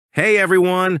Hey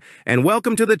everyone, and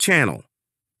welcome to the channel.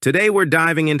 Today we're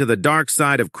diving into the dark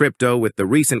side of crypto with the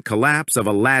recent collapse of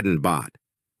AladdinBot.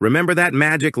 Remember that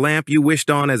magic lamp you wished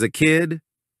on as a kid?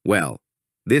 Well,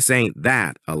 this ain't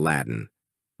that Aladdin.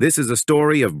 This is a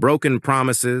story of broken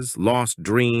promises, lost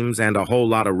dreams, and a whole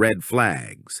lot of red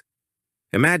flags.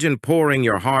 Imagine pouring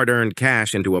your hard-earned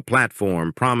cash into a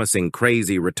platform promising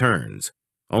crazy returns,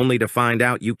 only to find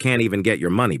out you can't even get your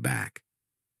money back.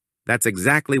 That's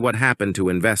exactly what happened to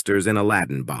investors in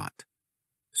AladdinBot.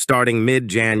 Starting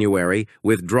mid-January,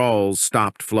 withdrawals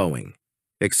stopped flowing.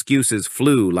 Excuses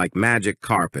flew like magic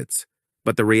carpets,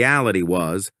 but the reality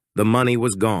was the money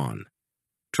was gone.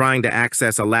 Trying to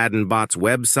access AladdinBot's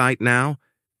website now?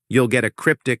 You'll get a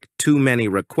cryptic "too many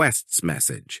requests"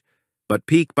 message. But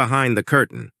peek behind the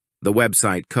curtain, the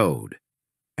website code,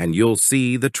 and you'll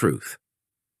see the truth.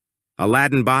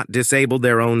 AladdinBot disabled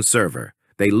their own server.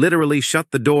 They literally shut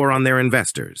the door on their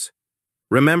investors.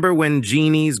 Remember when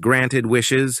genies granted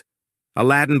wishes?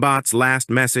 AladdinBot's last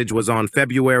message was on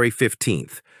February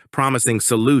 15th, promising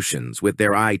solutions with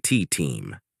their IT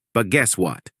team. But guess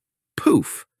what?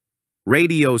 Poof!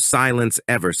 Radio silence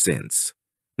ever since.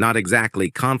 Not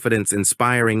exactly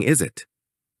confidence-inspiring, is it?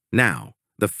 Now,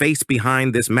 the face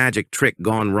behind this magic trick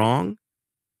gone wrong?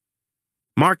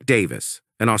 Mark Davis,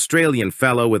 an Australian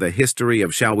fellow with a history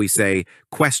of, shall we say,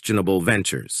 questionable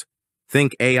ventures.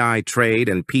 Think AI Trade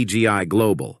and PGI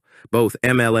Global, both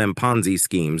MLM Ponzi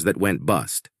schemes that went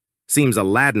bust. Seems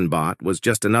AladdinBot was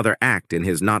just another act in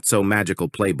his not-so-magical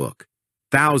playbook.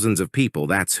 Thousands of people,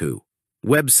 that's who.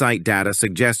 Website data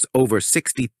suggests over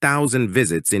 60,000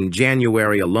 visits in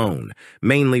January alone,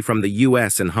 mainly from the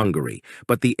US and Hungary,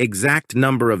 but the exact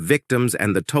number of victims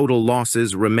and the total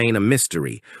losses remain a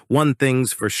mystery. One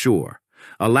thing's for sure.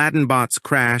 AladdinBot's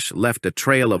crash left a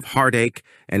trail of heartache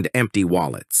and empty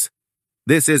wallets.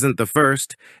 This isn't the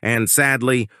first, and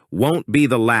sadly, won't be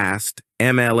the last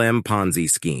MLM Ponzi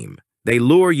scheme. They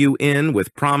lure you in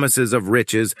with promises of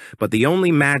riches, but the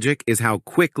only magic is how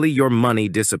quickly your money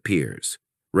disappears.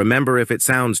 Remember, if it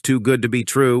sounds too good to be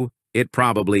true, it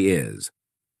probably is.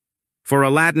 For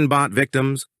AladdinBot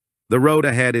victims, the road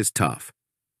ahead is tough.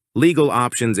 Legal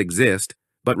options exist,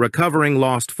 but recovering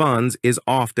lost funds is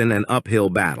often an uphill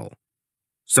battle.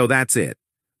 So that's it,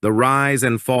 the rise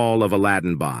and fall of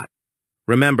AladdinBot.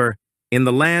 Remember, in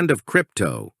the land of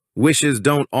crypto, wishes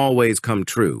don't always come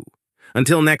true.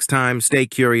 Until next time, stay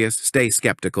curious, stay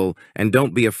skeptical, and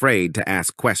don't be afraid to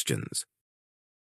ask questions.